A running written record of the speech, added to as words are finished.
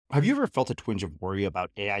Have you ever felt a twinge of worry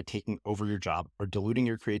about AI taking over your job or diluting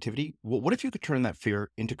your creativity? Well, what if you could turn that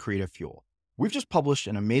fear into creative fuel? We've just published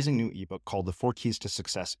an amazing new ebook called The 4 Keys to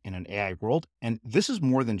Success in an AI World, and this is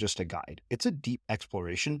more than just a guide. It's a deep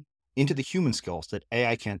exploration into the human skills that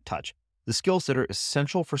AI can't touch, the skills that are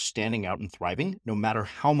essential for standing out and thriving, no matter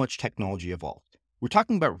how much technology evolves. We're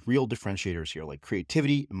talking about real differentiators here, like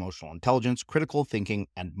creativity, emotional intelligence, critical thinking,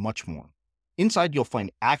 and much more. Inside, you'll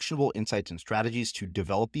find actionable insights and strategies to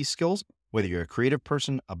develop these skills, whether you're a creative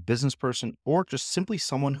person, a business person, or just simply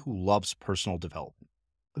someone who loves personal development.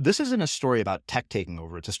 This isn't a story about tech taking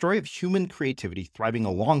over. It's a story of human creativity thriving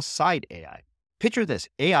alongside AI. Picture this,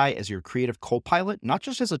 AI as your creative co-pilot, not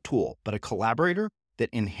just as a tool, but a collaborator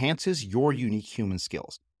that enhances your unique human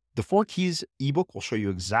skills. The 4 Keys ebook will show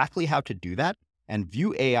you exactly how to do that and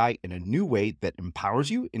view AI in a new way that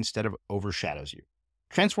empowers you instead of overshadows you.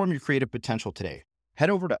 Transform your creative potential today. Head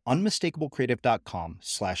over to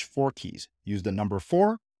unmistakablecreative.com/4keys. Use the number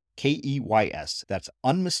 4, KEYS. That's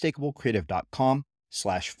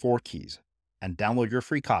unmistakablecreative.com/4keys and download your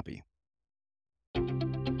free copy.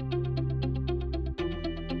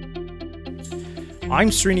 I'm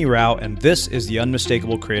Srini Rao, and this is the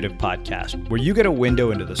Unmistakable Creative Podcast, where you get a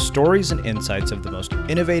window into the stories and insights of the most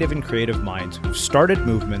innovative and creative minds who've started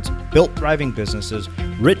movements, built thriving businesses,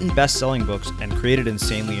 written best-selling books, and created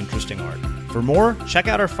insanely interesting art. For more, check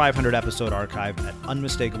out our 500-episode archive at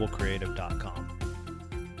unmistakablecreative.com.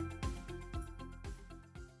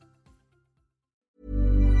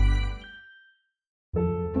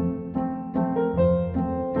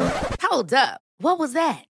 Hold up. What was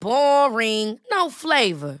that? Boring. No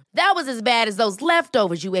flavor. That was as bad as those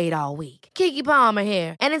leftovers you ate all week. Keke Palmer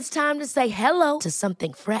here, and it's time to say hello to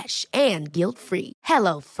something fresh and guilt-free.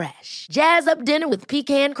 Hello Fresh. Jazz up dinner with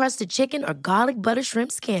pecan-crusted chicken or garlic butter shrimp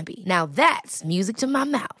scampi. Now that's music to my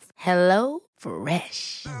mouth. Hello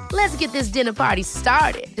Fresh. Let's get this dinner party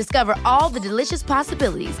started. Discover all the delicious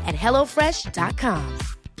possibilities at hellofresh.com.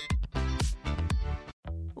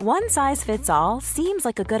 One size fits all seems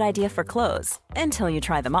like a good idea for clothes until you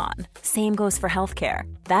try them on. Same goes for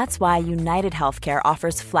healthcare. That's why United Healthcare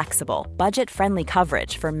offers flexible, budget-friendly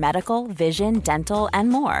coverage for medical, vision, dental, and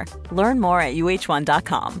more. Learn more at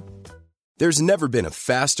uh1.com. There's never been a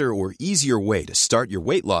faster or easier way to start your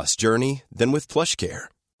weight loss journey than with PlushCare.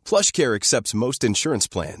 PlushCare accepts most insurance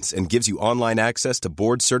plans and gives you online access to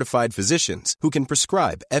board-certified physicians who can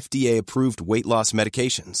prescribe FDA-approved weight loss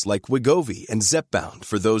medications like Wegovy and Zepbound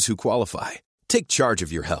for those who qualify. Take charge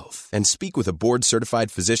of your health and speak with a board-certified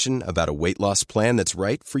physician about a weight loss plan that's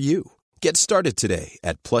right for you. Get started today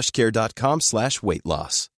at plushcare.com/weight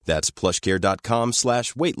loss. That's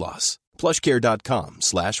plushcare.com/weight loss.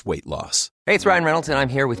 plushcare.com/weight loss. Hey, it's Ryan Reynolds, and I'm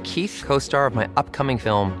here with Keith, co-star of my upcoming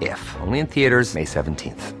film, If, only in theaters May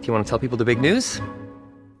 17th. Do you want to tell people the big news?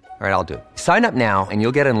 All right, I'll do it. Sign up now and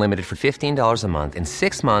you'll get unlimited for $15 a month and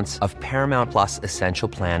 6 months of Paramount Plus Essential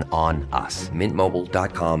Plan on us.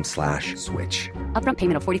 MintMobile.com/switch. Upfront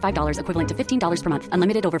payment of $45 equivalent to $15 per month.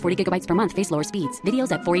 Unlimited over 40 gigabytes per month. Face lower speeds.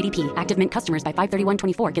 Videos at 480p. Active Mint customers by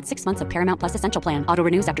 531.24 get 6 months of Paramount Plus Essential Plan. Auto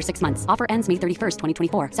renews after 6 months. Offer ends May 31st,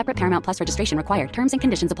 2024. Separate Paramount Plus registration required. Terms and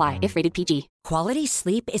conditions apply if rated PG. Quality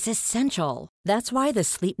sleep is essential. That's why the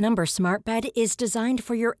Sleep Number Smart Bed is designed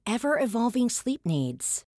for your ever-evolving sleep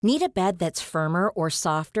needs. Need a bed that's firmer or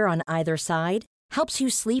softer on either side? Helps you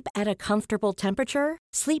sleep at a comfortable temperature?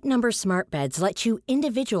 Sleep Number Smart Beds let you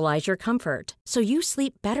individualize your comfort, so you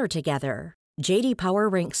sleep better together. J.D. Power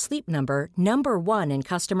ranks Sleep Number number 1 in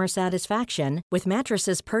customer satisfaction with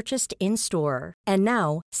mattresses purchased in-store. And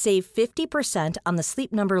now, save 50% on the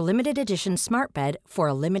Sleep Number Limited Edition Smart Bed for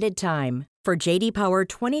a limited time. For J.D. Power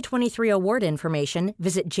 2023 award information,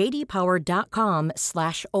 visit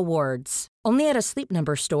jdpower.com/awards. Only at a Sleep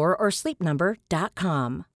Number store or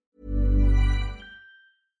sleepnumber.com.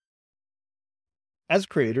 As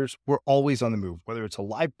creators, we're always on the move. Whether it's a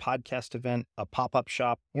live podcast event, a pop-up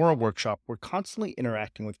shop, or a workshop, we're constantly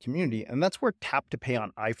interacting with community, and that's where Tap to Pay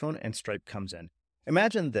on iPhone and Stripe comes in.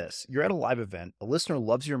 Imagine this. You're at a live event, a listener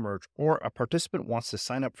loves your merch, or a participant wants to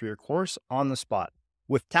sign up for your course on the spot.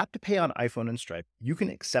 With Tap to Pay on iPhone and Stripe, you can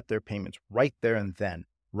accept their payments right there and then,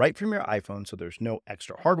 right from your iPhone, so there's no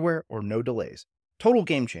extra hardware or no delays. Total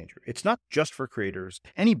game changer. It's not just for creators.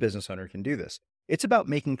 Any business owner can do this. It's about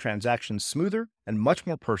making transactions smoother and much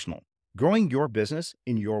more personal, growing your business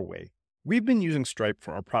in your way. We've been using Stripe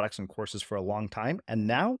for our products and courses for a long time, and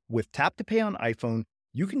now with Tap to Pay on iPhone,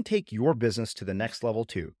 you can take your business to the next level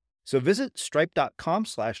too. So visit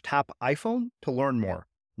stripe.com/tapiphone to learn more.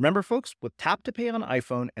 Remember, folks, with Tap to Pay on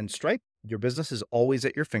iPhone and Stripe, your business is always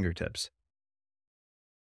at your fingertips.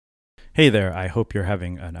 Hey there, I hope you're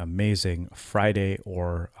having an amazing Friday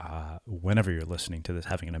or whenever you're listening to this,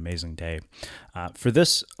 having an amazing day. For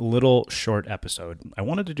this little short episode, I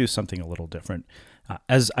wanted to do something a little different.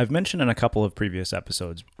 As I've mentioned in a couple of previous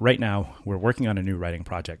episodes, right now we're working on a new writing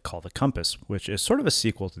project called The Compass, which is sort of a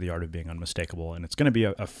sequel to The Art of Being Unmistakable, and it's going to be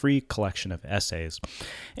a free collection of essays.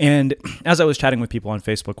 And as I was chatting with people on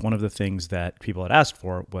Facebook, one of the things that people had asked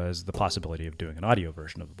for was the possibility of doing an audio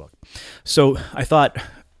version of the book. So I thought,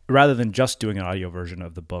 rather than just doing an audio version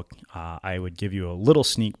of the book, I would give you a little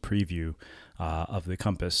sneak preview of The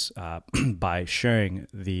Compass by sharing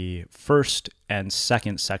the first and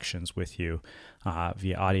second sections with you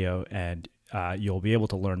via audio, and you'll be able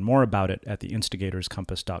to learn more about it at the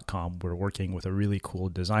instigatorscompass.com. We're working with a really cool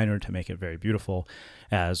designer to make it very beautiful,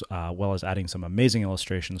 as well as adding some amazing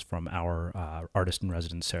illustrations from our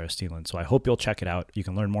artist-in-residence, Sarah Steeland. So I hope you'll check it out. You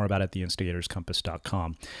can learn more about it at the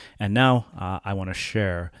instigatorscompass.com. And now I want to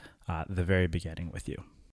share the very beginning with you.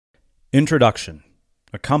 Introduction.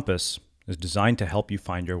 A compass is designed to help you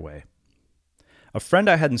find your way. A friend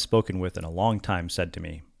I hadn't spoken with in a long time said to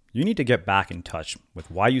me, "You need to get back in touch with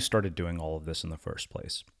why you started doing all of this in the first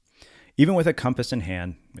place. Even with a compass in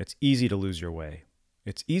hand, it's easy to lose your way.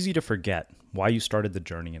 It's easy to forget why you started the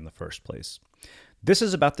journey in the first place. This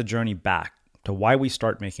is about the journey back to why we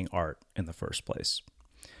start making art in the first place.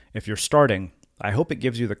 If you're starting, I hope it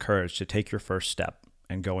gives you the courage to take your first step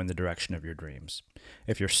and go in the direction of your dreams.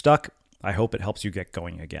 If you're stuck, I hope it helps you get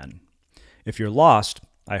going again. If you're lost,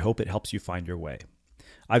 I hope it helps you find your way.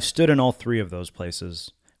 I've stood in all three of those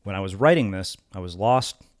places. When I was writing this, I was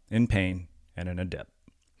lost, in pain, and in a dip.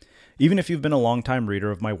 Even if you've been a longtime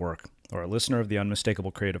reader of my work or a listener of the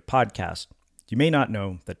Unmistakable Creative podcast, you may not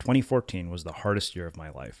know that 2014 was the hardest year of my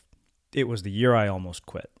life. It was the year I almost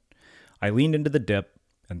quit. I leaned into the dip,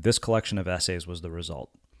 and this collection of essays was the result.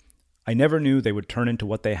 I never knew they would turn into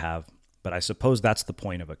what they have, but I suppose that's the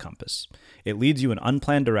point of a compass. It leads you in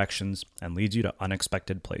unplanned directions and leads you to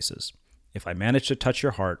unexpected places. If I manage to touch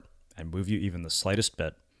your heart and move you even the slightest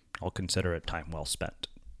bit, I'll consider it time well spent.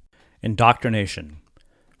 Indoctrination.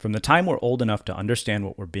 From the time we're old enough to understand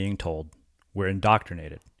what we're being told, we're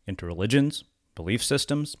indoctrinated into religions, belief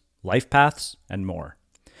systems, life paths, and more.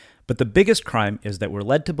 But the biggest crime is that we're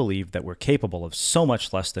led to believe that we're capable of so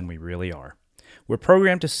much less than we really are. We're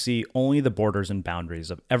programmed to see only the borders and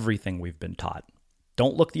boundaries of everything we've been taught.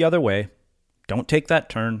 Don't look the other way. Don't take that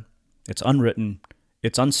turn. It's unwritten.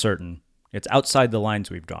 It's uncertain. It's outside the lines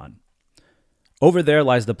we've drawn. Over there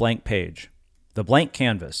lies the blank page, the blank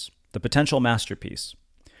canvas, the potential masterpiece.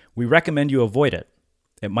 We recommend you avoid it.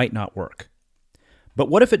 It might not work. But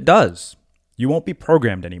what if it does? You won't be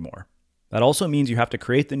programmed anymore. That also means you have to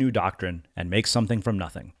create the new doctrine and make something from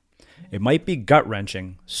nothing. It might be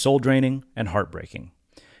gut-wrenching, soul-draining, and heartbreaking.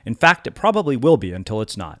 In fact, it probably will be until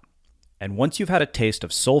it's not. And once you've had a taste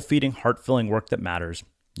of soul-feeding, heart-filling work that matters,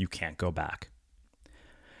 you can't go back.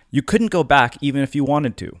 You couldn't go back even if you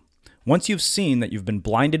wanted to. Once you've seen that you've been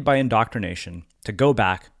blinded by indoctrination, to go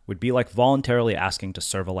back would be like voluntarily asking to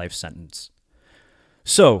serve a life sentence.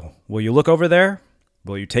 So, will you look over there?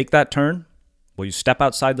 Will you take that turn? Will you step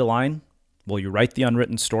outside the line? Will you write the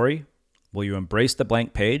unwritten story? Will you embrace the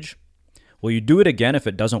blank page? Will you do it again if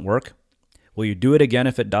it doesn't work? Will you do it again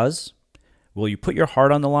if it does? Will you put your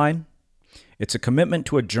heart on the line? It's a commitment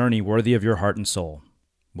to a journey worthy of your heart and soul.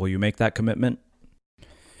 Will you make that commitment?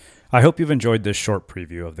 I hope you've enjoyed this short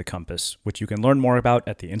preview of The Compass, which you can learn more about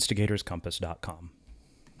at theinstigatorscompass.com.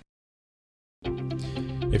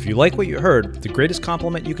 If you like what you heard, the greatest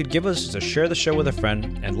compliment you could give us is to share the show with a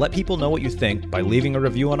friend and let people know what you think by leaving a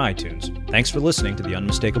review on iTunes. Thanks for listening to The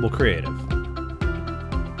Unmistakable Creative.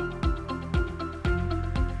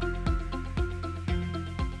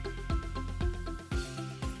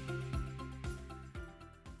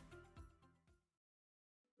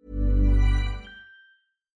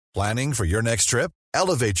 Planning for your next trip?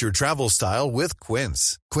 Elevate your travel style with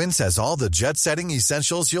Quince. Quince has all the jet-setting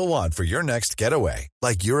essentials you'll want for your next getaway,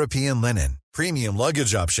 like European linen, premium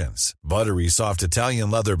luggage options, buttery soft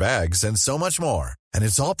Italian leather bags, and so much more. And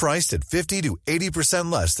it's all priced at 50 to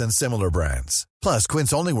 80% less than similar brands. Plus,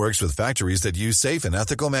 Quince only works with factories that use safe and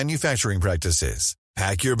ethical manufacturing practices.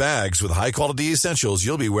 Pack your bags with high-quality essentials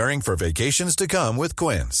you'll be wearing for vacations to come with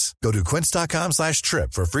Quince. Go to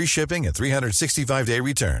quince.com/trip for free shipping and 365-day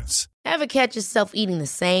returns. Ever catch yourself eating the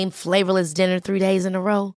same flavorless dinner 3 days in a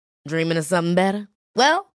row? Dreaming of something better?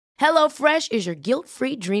 Well, HelloFresh is your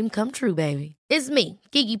guilt-free dream come true, baby. It's me,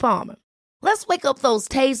 Keke Palmer. Let's wake up those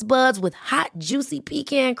taste buds with hot, juicy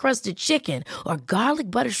pecan-crusted chicken or garlic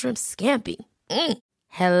butter shrimp scampi.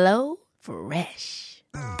 Hello Fresh.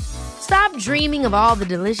 Stop dreaming of all the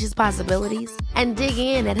delicious possibilities and dig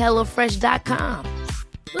in at HelloFresh.com.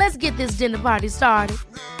 Let's get this dinner party started.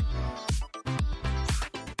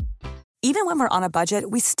 Even when we're on a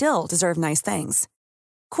budget, we still deserve nice things.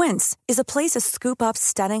 Quince is a place to scoop up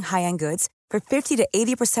stunning high-end goods for 50 to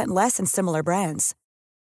 80% less than similar brands.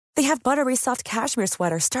 They have buttery soft cashmere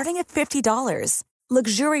sweaters starting at $50,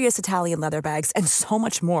 luxurious Italian leather bags, and so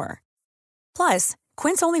much more. Plus,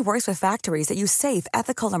 Quince only works with factories that use safe,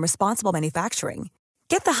 ethical, and responsible manufacturing.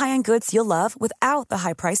 Get the high-end goods you'll love without the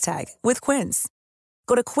high price tag with Quince.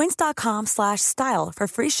 Go to quince.com/style for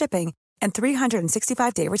free shipping and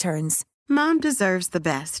 365-day returns. Mom deserves the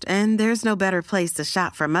best, and there's no better place to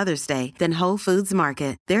shop for Mother's Day than Whole Foods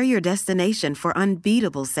Market. They're your destination for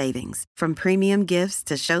unbeatable savings, from premium gifts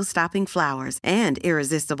to show-stopping flowers and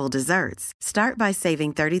irresistible desserts. Start by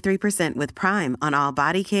saving 33% with Prime on all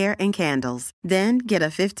body care and candles. Then get a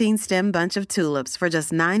 15-stem bunch of tulips for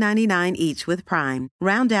just $9.99 each with Prime.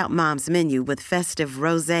 Round out Mom's menu with festive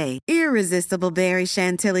rosé, irresistible berry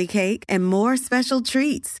chantilly cake, and more special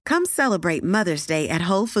treats. Come celebrate Mother's Day at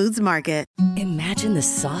Whole Foods Market. Imagine the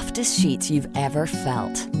softest sheets you've ever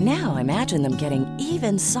felt. Now imagine them getting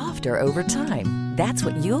even softer over time. That's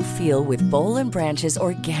what you'll feel with Boll & Branch's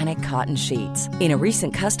organic cotton sheets. In a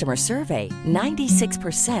recent customer survey,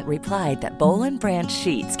 96% replied that Boll & Branch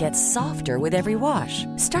sheets get softer with every wash.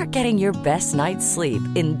 Start getting your best night's sleep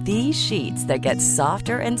in these sheets that get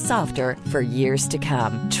softer and softer for years to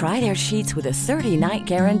come. Try their sheets with a 30-night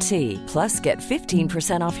guarantee. Plus, get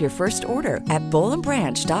 15% off your first order at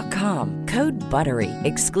bollandbranch.com. Code BUTTERY.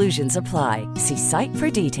 Exclusions apply. See site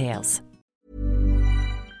for details.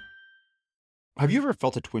 Have you ever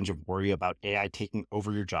felt a twinge of worry about AI taking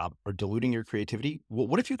over your job or diluting your creativity? Well,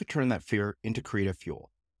 what if you could turn that fear into creative fuel?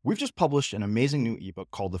 We've just published an amazing new ebook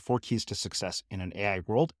called The 4 Keys to Success in an AI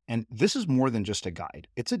World, and this is more than just a guide.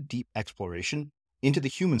 It's a deep exploration into the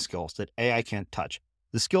human skills that AI can't touch,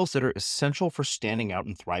 the skills that are essential for standing out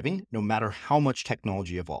and thriving, no matter how much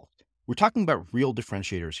technology evolved. We're talking about real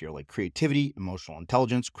differentiators here, like creativity, emotional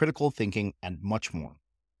intelligence, critical thinking, and much more.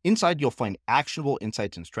 Inside, you'll find actionable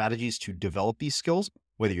insights and strategies to develop these skills,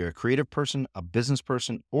 whether you're a creative person, a business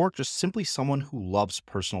person, or just simply someone who loves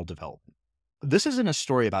personal development. This isn't a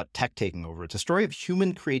story about tech taking over. It's a story of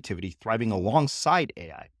human creativity thriving alongside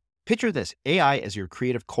AI. Picture this, AI as your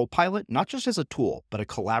creative co-pilot, not just as a tool, but a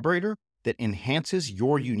collaborator that enhances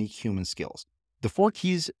your unique human skills. The 4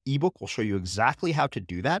 Keys ebook will show you exactly how to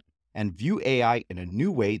do that and view AI in a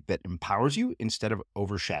new way that empowers you instead of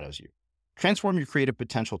overshadows you. Transform your creative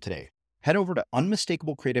potential today. Head over to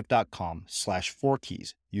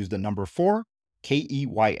unmistakablecreative.com/4keys. Use the number 4,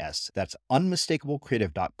 KEYS. That's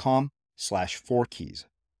unmistakablecreative.com/4keys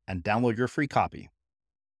and download your free copy.